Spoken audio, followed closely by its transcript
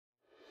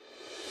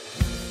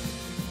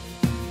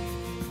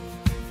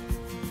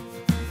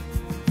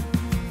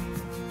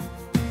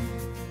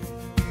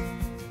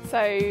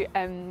So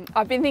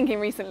I've been thinking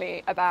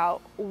recently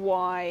about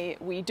why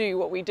we do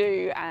what we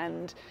do,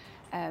 and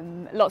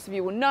lots of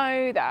you will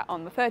know that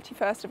on the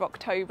 31st of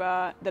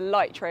October the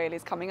Light Trail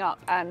is coming up,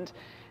 and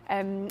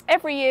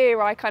every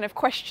year I kind of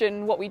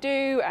question what we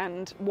do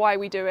and why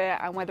we do it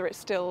and whether it's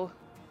still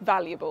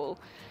valuable.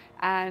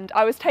 And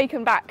I was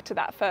taken back to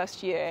that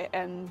first year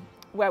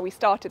where we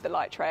started the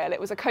Light Trail. It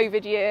was a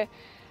COVID year,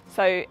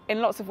 so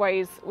in lots of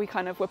ways we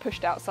kind of were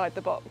pushed outside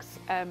the box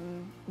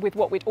with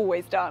what we'd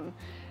always done.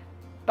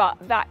 But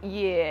that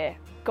year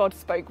God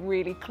spoke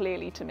really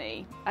clearly to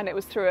me, and it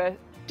was through a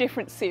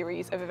different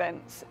series of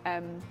events.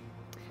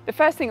 The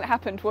first thing that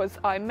happened was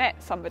I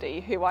met somebody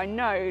who I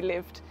know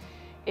lived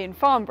in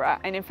Farnborough,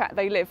 and in fact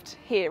they lived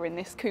here in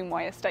this Coombe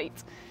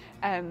estate.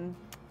 And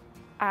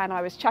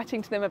I was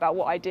chatting to them about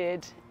what I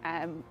did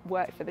and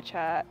worked for the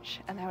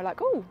church, and they were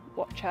like, "Oh,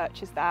 what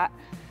church is that?"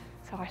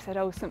 So I said,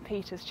 "Oh, St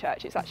Peter's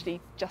Church, it's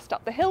actually just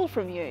up the hill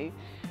from you."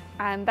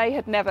 And they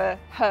had never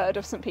heard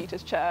of St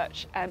Peter's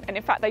Church, and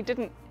in fact they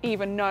didn't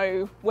even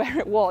know where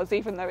it was,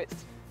 even though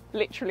it's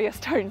literally a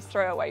stone's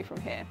throw away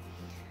from here.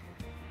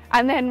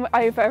 And then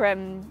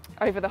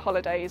over the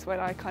holidays, when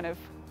I kind of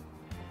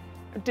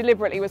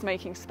deliberately was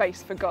making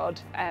space for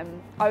God,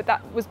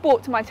 that was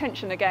brought to my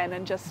attention again,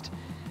 and just,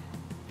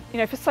 you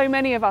know, for so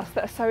many of us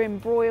that are so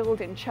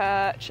embroiled in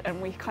church,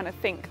 and we kind of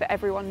think that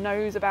everyone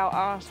knows about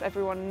us,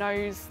 everyone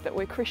knows that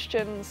we're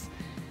Christians,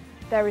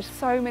 there is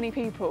so many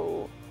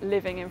people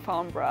living in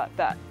Farnborough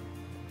that,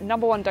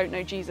 number one, don't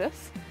know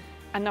Jesus,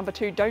 and number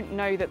two, don't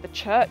know that the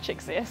church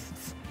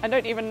exists, and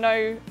don't even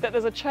know that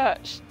there's a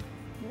church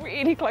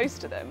really close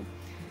to them.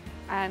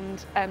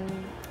 And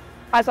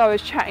as I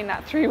was chatting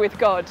that through with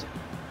God,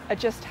 I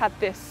just had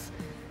this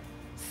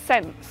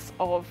sense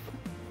of,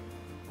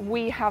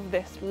 we have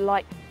this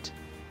light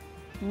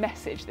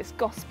message, this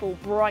gospel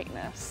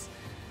brightness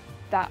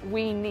that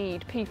we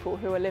need people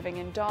who are living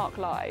in dark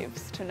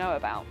lives to know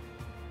about.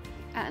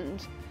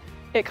 And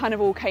it kind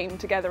of all came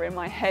together in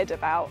my head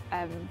about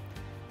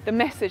the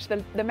message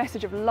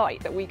of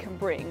light that we can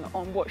bring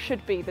on what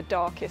should be the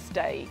darkest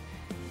day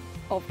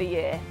of the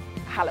year,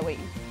 Halloween.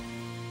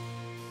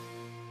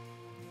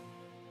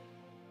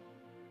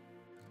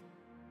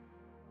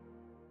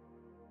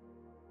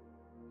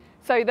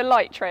 So the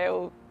Light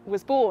Trail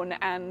was born,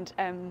 and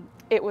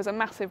it was a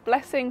massive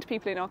blessing to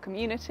people in our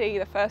community.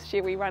 The first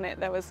year we ran it,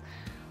 there was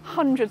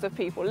hundreds of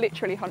people,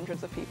 literally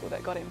hundreds of people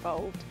that got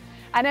involved.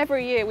 And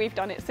every year we've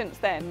done it since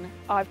then,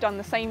 I've done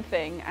the same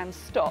thing and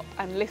stop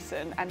and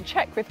listen and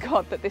check with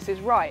God that this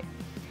is right.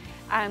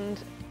 And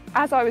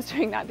as I was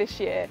doing that this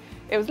year,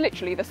 it was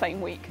literally the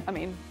same week. I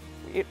mean,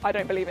 I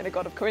don't believe in a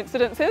God of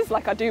coincidences,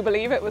 like I do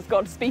believe it was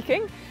God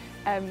speaking.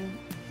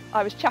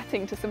 I was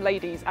chatting to some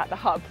ladies at the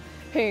Hub,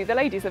 the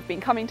ladies have been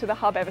coming to the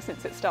Hub ever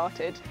since it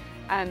started.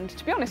 And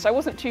to be honest, I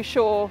wasn't too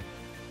sure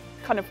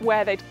kind of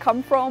where they'd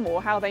come from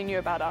or how they knew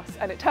about us.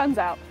 And it turns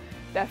out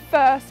their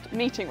first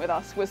meeting with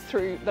us was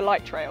through the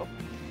Light Trail.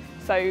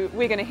 So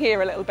we're going to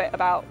hear a little bit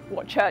about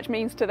what church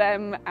means to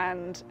them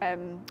and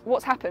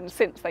what's happened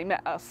since they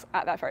met us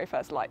at that very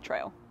first Light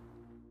Trail.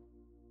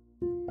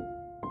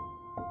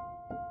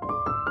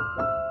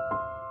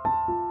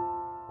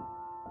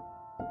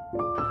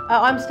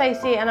 I'm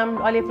Stacey, and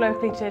I live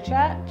locally to the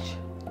church.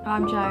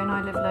 I'm Jo, and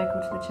I live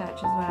local to the church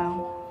as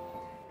well.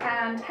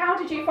 And how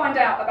did you find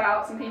out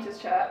about St Peter's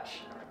Church?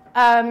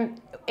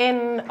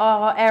 In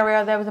our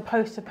area there was a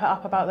poster put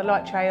up about the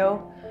Light Trail,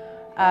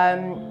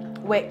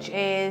 which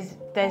is,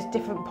 there's 6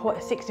 different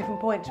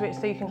points to it,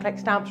 so you can collect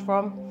stamps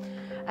from,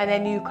 and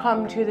then you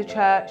come to the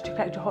church to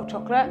collect your hot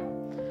chocolate.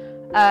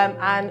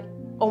 And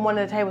on one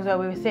of the tables where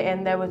we were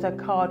sitting there was a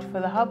card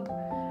for the Hub,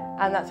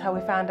 and that's how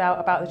we found out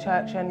about the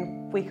church,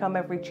 and we come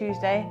every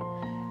Tuesday.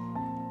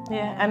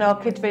 Yeah, and our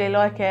kids really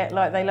like it,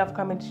 like they love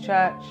coming to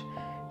church,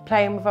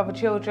 playing with other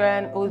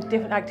children, all the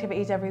different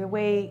activities every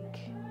week.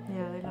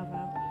 Yeah, they love it.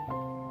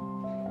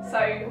 So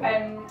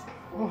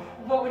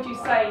what would you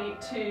say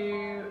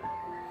to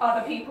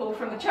other people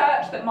from the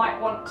church that might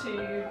want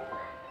to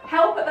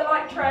help at the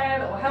Light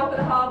Trail or help at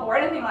the Hub or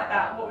anything like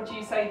that? What would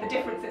you say the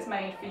difference it's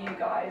made for you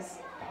guys?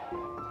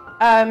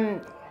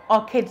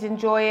 Our kids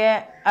enjoy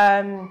it.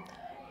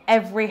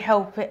 Every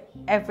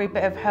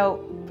bit of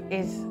help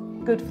is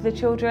good for the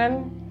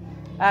children.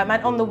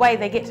 And on the way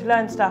they get to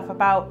learn stuff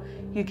about,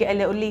 you get a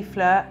little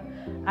leaflet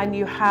and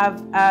you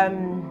have,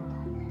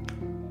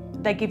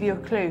 they give you a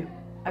clue,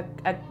 a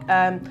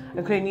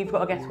clue, and you've got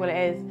to guess what it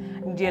is.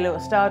 You do a little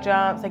star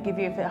jumps, they give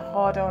you a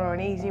hard one or an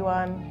easy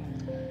one.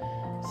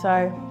 So,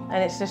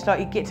 and it's just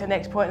like you get to the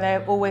next point, they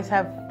always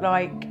have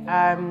like,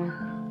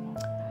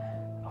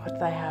 what do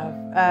they have?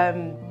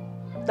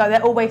 Like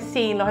they're always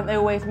seen, like they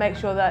always make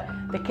sure that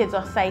the kids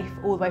are safe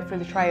all the way through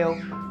the trail.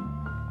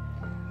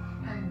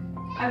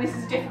 And this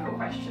is a difficult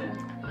question,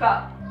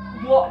 but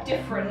what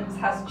difference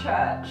has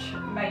church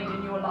made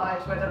in your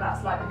lives, whether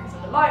that's like because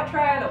of the Light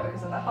Trail or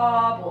because of the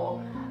Hub or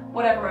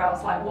whatever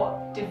else? Like,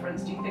 what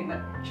difference do you think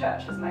that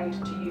church has made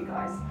to you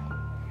guys?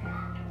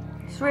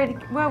 It's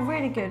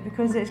really good,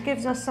 because it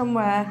gives us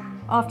somewhere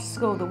after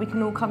school that we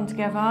can all come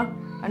together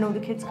and all the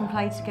kids can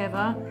play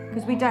together.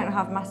 because we don't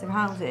have massive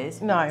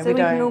houses. No, so we we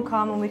don't. can all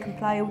come and we can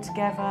play all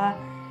together.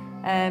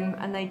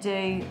 And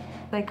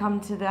they come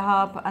to the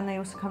hub and they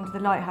also come to the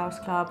Lighthouse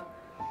Club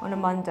on a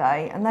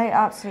Monday, and they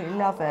absolutely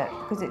love it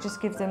because it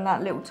just gives them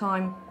that little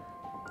time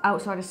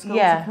outside of school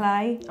to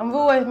play. And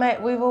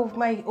we've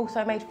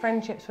also made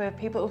friendships with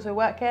people that also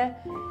work here.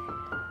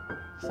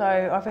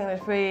 So I think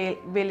that's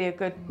really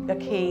a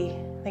key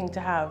thing to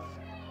have.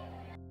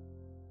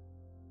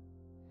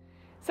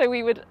 So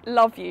we would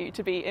love you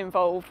to be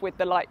involved with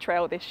the Light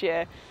Trail this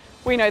year.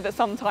 We know that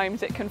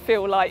sometimes it can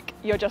feel like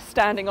you're just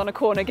standing on a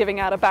corner giving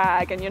out a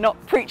bag and you're not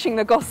preaching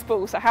the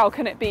gospel, so how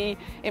can it be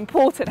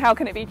important? How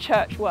can it be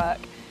church work?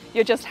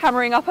 You're just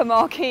hammering up a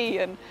marquee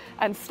and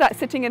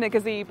sitting in a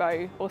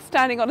gazebo or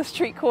standing on a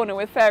street corner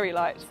with fairy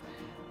lights.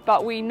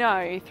 But we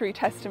know through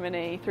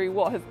testimony, through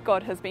what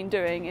God has been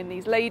doing in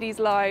these ladies'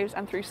 lives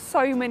and through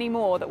so many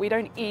more that we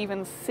don't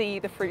even see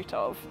the fruit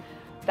of,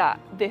 that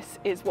this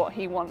is what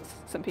he wants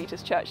St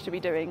Peter's Church to be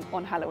doing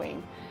on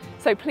Halloween.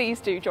 So please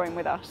do join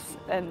with us,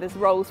 and there's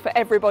roles for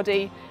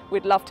everybody.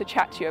 We'd love to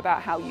chat to you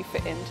about how you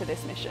fit into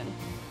this mission.